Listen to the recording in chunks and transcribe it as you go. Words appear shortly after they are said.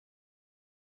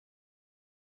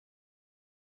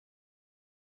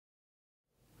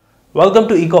Welcome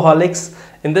to Ecoholics.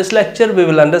 In this lecture, we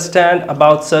will understand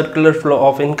about circular flow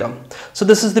of income. So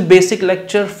this is the basic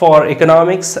lecture for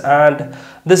economics, and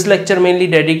this lecture mainly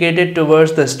dedicated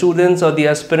towards the students or the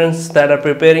aspirants that are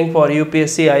preparing for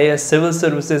UPSC IAS civil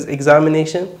services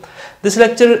examination. This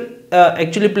lecture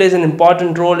actually plays an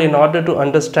important role in order to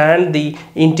understand the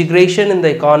integration in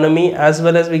the economy, as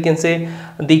well as we can say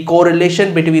the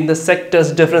correlation between the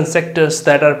sectors, different sectors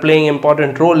that are playing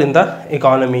important role in the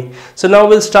economy. So now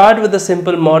we'll start with a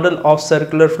simple model of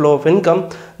circular flow of income.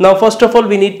 Now first of all,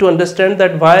 we need to understand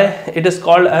that why it is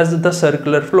called as the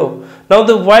circular flow. Now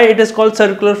why it is called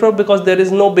circular flow, because there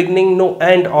is no beginning, no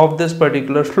end of this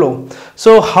particular flow.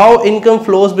 So how income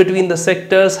flows between the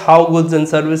sectors, how goods and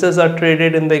services are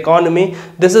traded in the economy,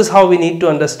 this is how we need to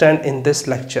understand in this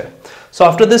lecture. So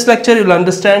after this lecture, you will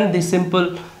understand the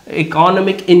simple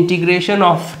economic integration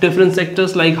of different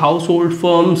sectors like household,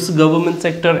 firms, government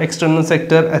sector, external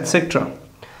sector, etc.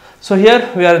 So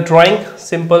here we are drawing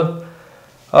simple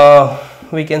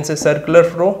we can say circular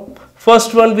flow.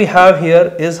 First one we have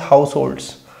here is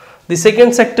households. The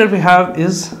second sector we have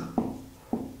is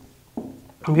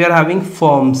we are having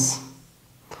firms.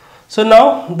 So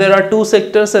now there are two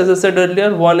sectors, as I said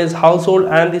earlier. One is household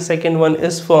and the second one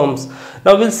is firms.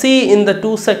 Now we'll see in the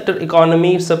two sector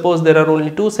economy, suppose there are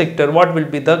only two sectors, what will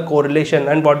be the correlation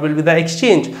and what will be the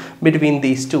exchange between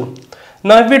these two.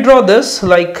 Now if we draw this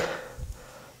like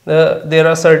there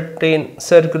are certain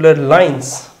circular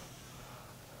lines.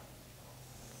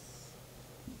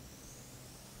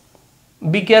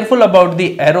 Be careful about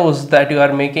the arrows that you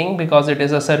are making, because it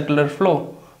is a circular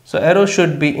flow. So arrows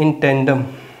should be in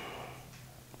tandem.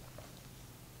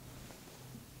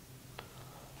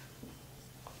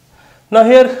 Now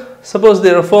here suppose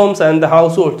there are firms and the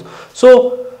households.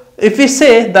 So if we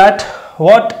say that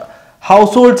what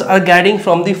households are getting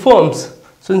from the firms,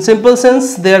 so in simple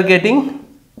sense they are getting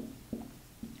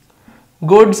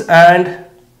goods and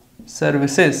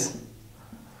services.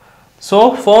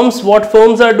 So firms, what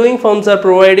firms are doing? Firms are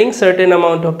providing certain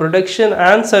amount of production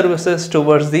and services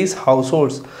towards these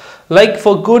households. Like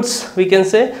for goods, we can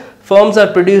say firms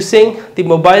are producing the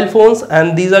mobile phones,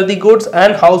 and these are the goods,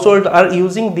 and households are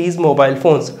using these mobile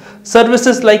phones.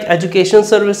 Services like education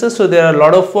services, so there are a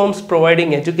lot of firms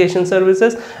providing education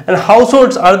services, and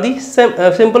households are the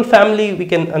simple family, we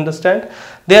can understand,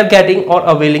 they are getting or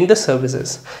availing the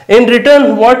services. In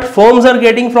return, what firms are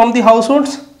getting from the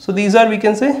households? So these are, we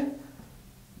can say,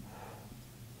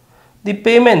 the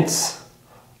payments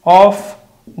of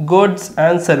goods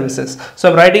and services.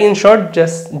 So I'm writing in short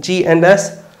just G and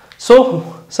S.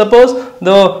 So suppose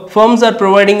the firms are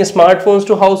providing smartphones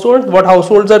to households. What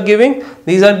households are giving?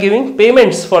 These are giving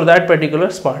payments for that particular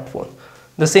smartphone.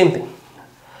 The same thing.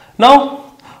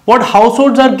 Now what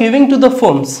households are giving to the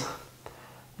firms?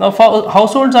 Now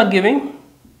households are giving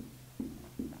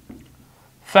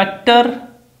factor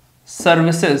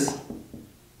services.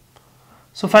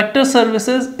 So factor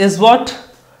services is what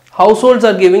households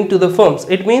are giving to the firms.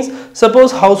 It means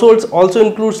suppose households also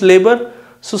includes labor.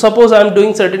 So suppose I am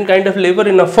doing certain kind of labor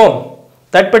in a firm.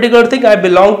 That particular thing I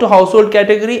belong to household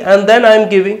category, and then I am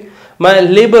giving my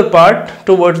labor part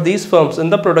towards these firms in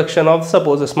the production of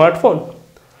suppose a smartphone.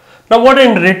 Now what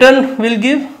in return we'll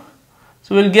give?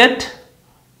 So we'll get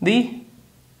the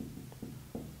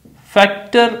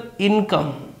factor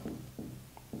income.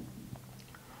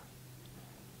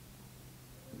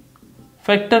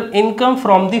 Factor income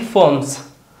from the firms.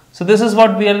 So this is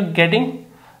what we are getting.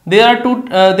 There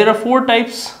are four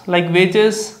types like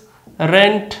wages,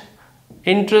 rent,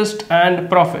 interest and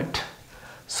profit.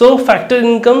 So factor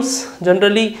incomes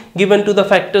generally given to the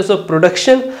factors of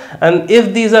production, and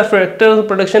if these are factors of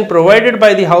production provided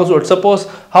by the household, suppose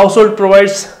household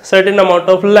provides certain amount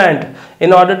of land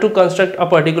in order to construct a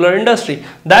particular industry,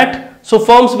 that so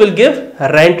firms will give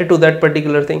rent to that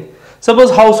particular thing.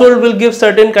 Suppose household will give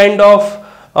certain kind of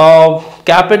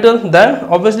capital, then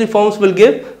obviously firms will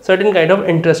give certain kind of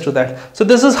interest to that. So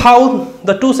this is how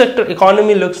the two sector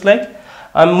economy looks like.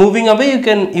 I'm moving away. You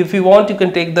can, if you want, you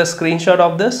can take the screenshot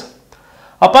of this.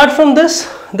 Apart from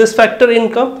this factor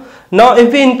income, now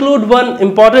if we include one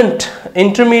important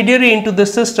intermediary into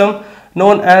this system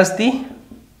known as the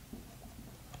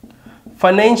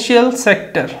financial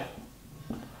sector,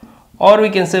 or we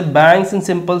can say banks in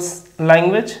simple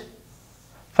language,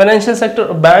 financial sector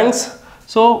or banks.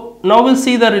 So now we'll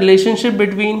see the relationship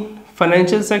between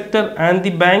financial sector and the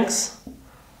banks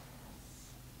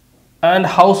and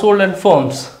household and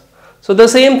firms. So the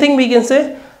same thing we can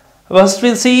say. First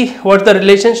we'll see what the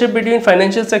relationship between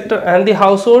financial sector and the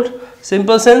household.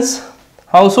 Simple sense,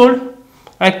 household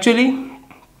actually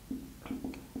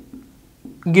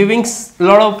giving a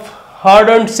lot of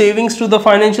hard-earned savings to the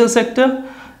financial sector,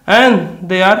 and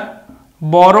they are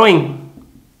borrowing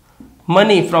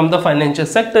money from the financial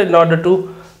sector in order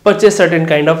to purchase certain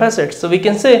kind of assets. So we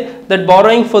can say that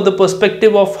borrowing for the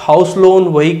perspective of house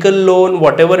loan, vehicle loan,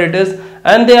 whatever it is,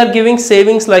 and they are giving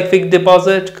savings like fixed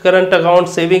deposit, current account,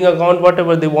 saving account,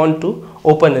 whatever they want to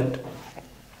open it.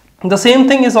 The same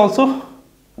thing is also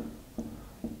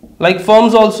like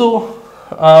firms also,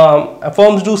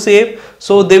 firms do save,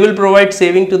 so they will provide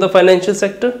saving to the financial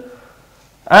sector,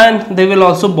 and they will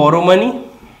also borrow money.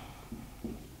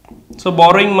 So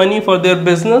borrowing money for their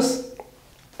business.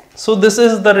 So this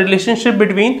is the relationship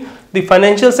between the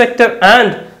financial sector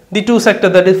and the two sector,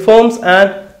 that is firms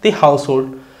and the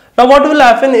household. Now what will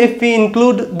happen if we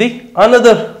include the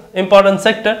another important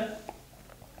sector?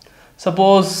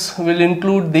 Suppose we'll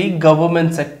include the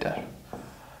government sector.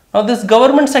 Now this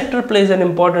government sector plays an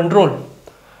important role.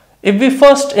 If we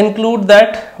first include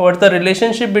that, what's the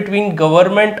relationship between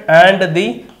government and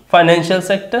the financial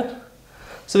sector?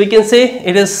 So we can say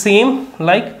it is same,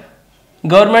 like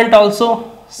government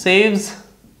also saves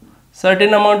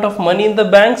certain amount of money in the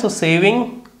bank, so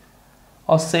saving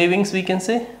or savings we can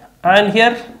say, and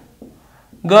here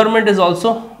government is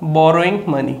also borrowing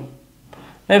money.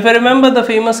 Now if I remember the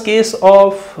famous case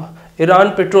of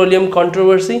Iran petroleum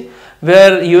controversy,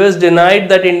 where US denied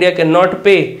that India cannot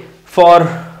pay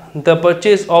for the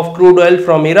purchase of crude oil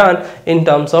from Iran in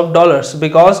terms of dollars,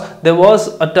 because there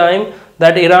was a time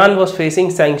that Iran was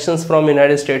facing sanctions from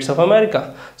United States of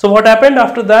America. So what happened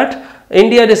after that?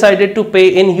 India decided to pay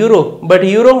in euro, but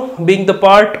euro being the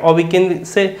part, or we can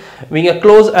say being a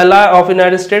close ally of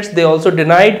United States, they also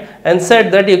denied and said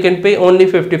that you can pay only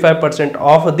 55%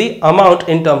 of the amount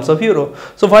in terms of euro.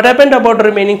 So what happened about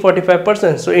remaining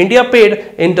 45%? So India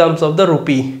paid in terms of the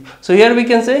rupee. So here we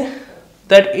can say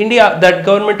that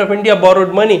government of India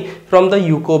borrowed money from the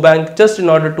UCO bank just in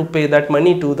order to pay that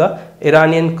money to the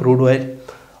Iranian crude oil.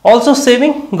 Also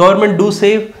saving, government do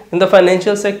save in the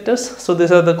financial sectors. So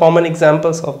these are the common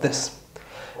examples of this.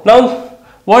 Now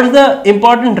what is the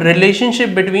important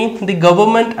relationship between the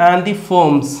government and the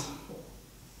firms?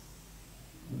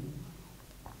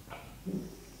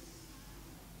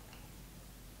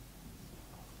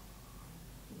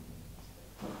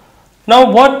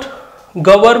 Now what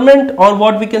government, or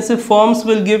what we can say firms,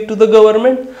 will give to the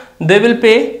government? They will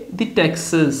pay the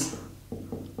taxes.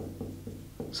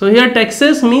 So here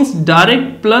taxes means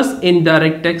direct plus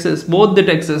indirect taxes, both the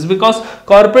taxes, because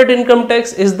corporate income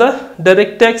tax is the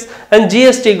direct tax and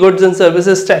GST, goods and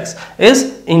services tax,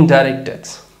 is indirect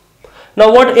tax.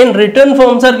 Now what in return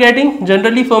firms are getting?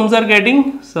 Generally firms are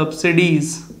getting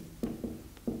subsidies.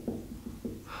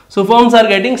 So firms are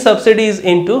getting subsidies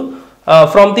into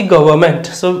from the government.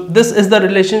 So this is the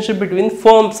relationship between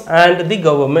firms and the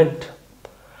government.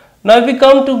 Now if we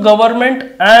come to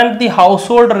government and the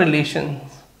household relations.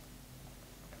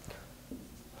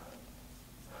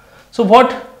 So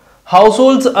what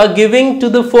households are giving to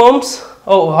the firms,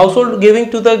 or household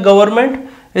giving to the government,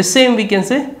 is same, we can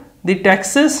say the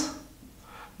taxes,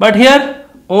 but here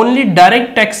only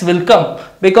direct tax will come,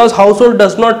 because household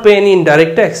does not pay any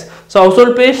indirect tax. So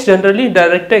household pays generally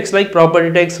direct tax like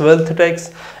property tax, wealth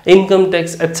tax, income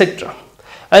tax, etc.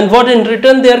 And what in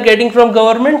return they are getting from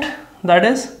government? That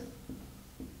is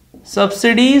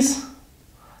subsidies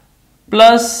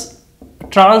plus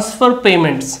transfer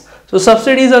payments. So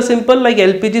subsidies are simple, like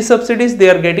LPG subsidies they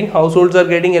are getting, households are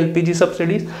getting LPG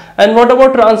subsidies. And what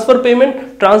about transfer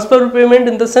payment? Transfer payment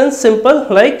in the sense simple,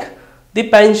 like the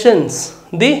pensions,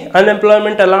 the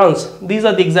unemployment allowance. These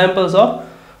are the examples of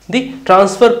the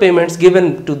transfer payments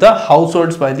given to the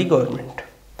households by the government.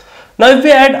 Now if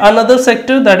we add another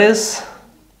sector, that is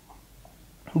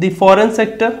the foreign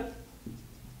sector,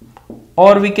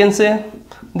 or we can say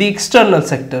the external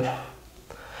sector.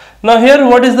 Now here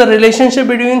what is the relationship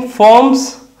between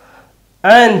firms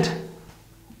and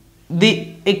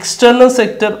the external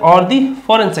sector or the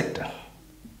foreign sector?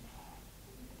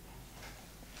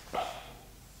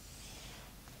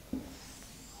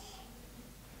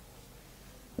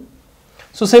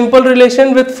 So simple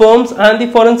relation with firms and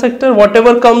the foreign sector,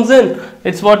 whatever comes in,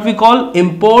 it's what we call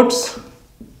imports,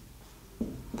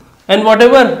 and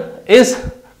whatever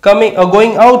is coming or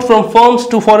going out from firms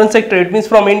to foreign sector, it means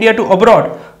from India to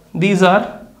abroad, these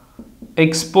are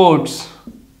exports.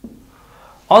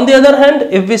 On the other hand,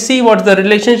 if we see what's the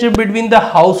relationship between the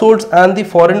households and the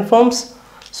foreign firms,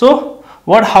 so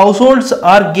what households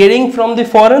are getting from the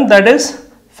foreign, that is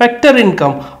factor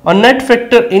income or net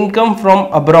factor income from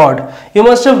abroad. You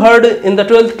must have heard in the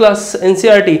 12th class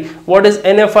NCERT what is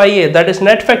NFIA, that is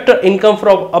net factor income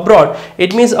from abroad.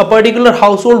 It means a particular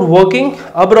household working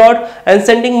abroad and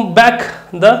sending back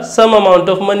the some amount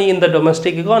of money in the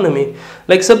domestic economy.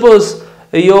 Like suppose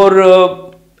your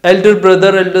elder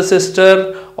brother, elder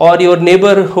sister, or your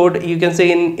neighborhood, you can say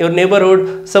in your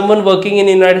neighborhood, someone working in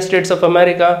United States of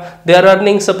America, they are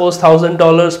earning suppose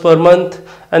 $1,000 per month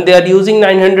and they are using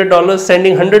 $900,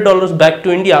 sending $100 back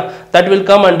to India. That will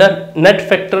come under net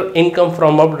factor income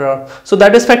from abroad. So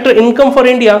that is factor income for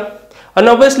India. And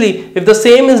obviously if the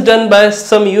same is done by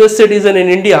some US citizen in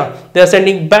India, they are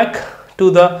sending back to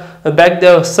the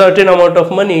certain amount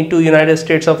of money to United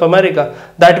States of America.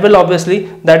 That will obviously,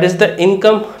 that is the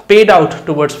income paid out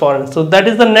towards foreign. So that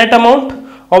is the net amount,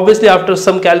 obviously after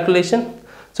some calculation.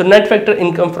 So net factor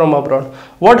income from abroad.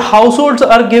 What households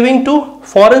are giving to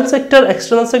foreign sector,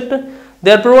 external sector?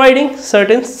 They are providing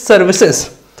certain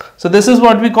services. So this is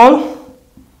what we call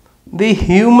the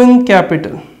human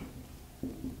capital.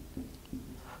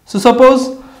 So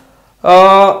suppose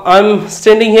I'm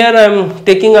standing here, I'm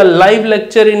taking a live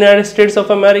lecture in United States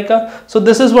of America. So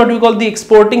this is what we call the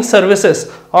exporting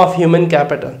services of human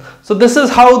capital. So this is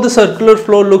how the circular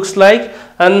flow looks like,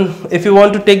 and if you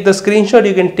want to take the screenshot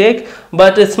you can take,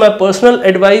 but it's my personal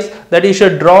advice that you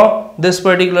should draw this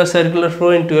particular circular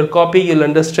flow into your copy. You'll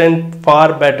understand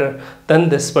far better than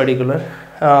this particular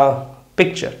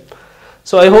picture.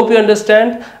 So I hope you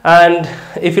understand, and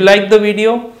if you like the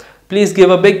video, please give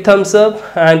a big thumbs up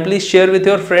and please share with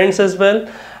your friends as well,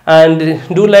 and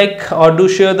do like or do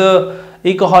share the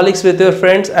Ecoholics with your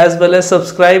friends, as well as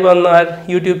subscribe on our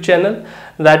YouTube channel.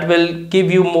 That will give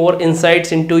you more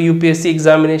insights into UPSC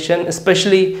examination,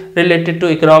 especially related to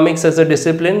economics as a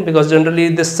discipline, because generally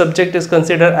this subject is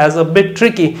considered as a bit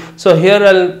tricky. So here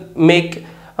I'll make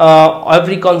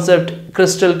every concept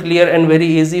crystal clear and very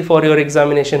easy for your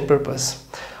examination purpose.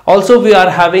 Also, we are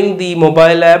having the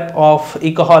mobile app of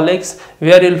Ecoholics,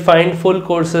 where you'll find full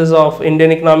courses of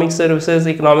Indian Economic Services,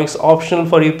 Economics Optional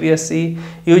for UPSC,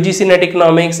 UGC Net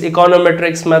Economics,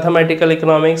 Econometrics, Mathematical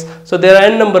Economics. So there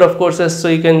are a number of courses, so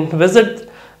you can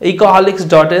visit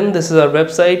ecoholics.in, this is our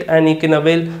website, and you can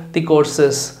avail the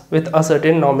courses with a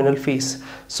certain nominal fees.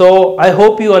 So I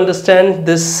hope you understand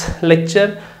this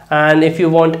lecture. And if you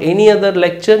want any other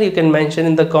lecture, you can mention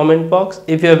in the comment box.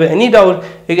 If you have any doubt,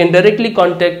 you can directly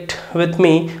contact with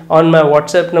me on my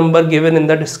WhatsApp number given in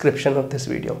the description of this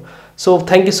video. So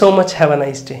thank you so much. Have a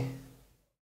nice day.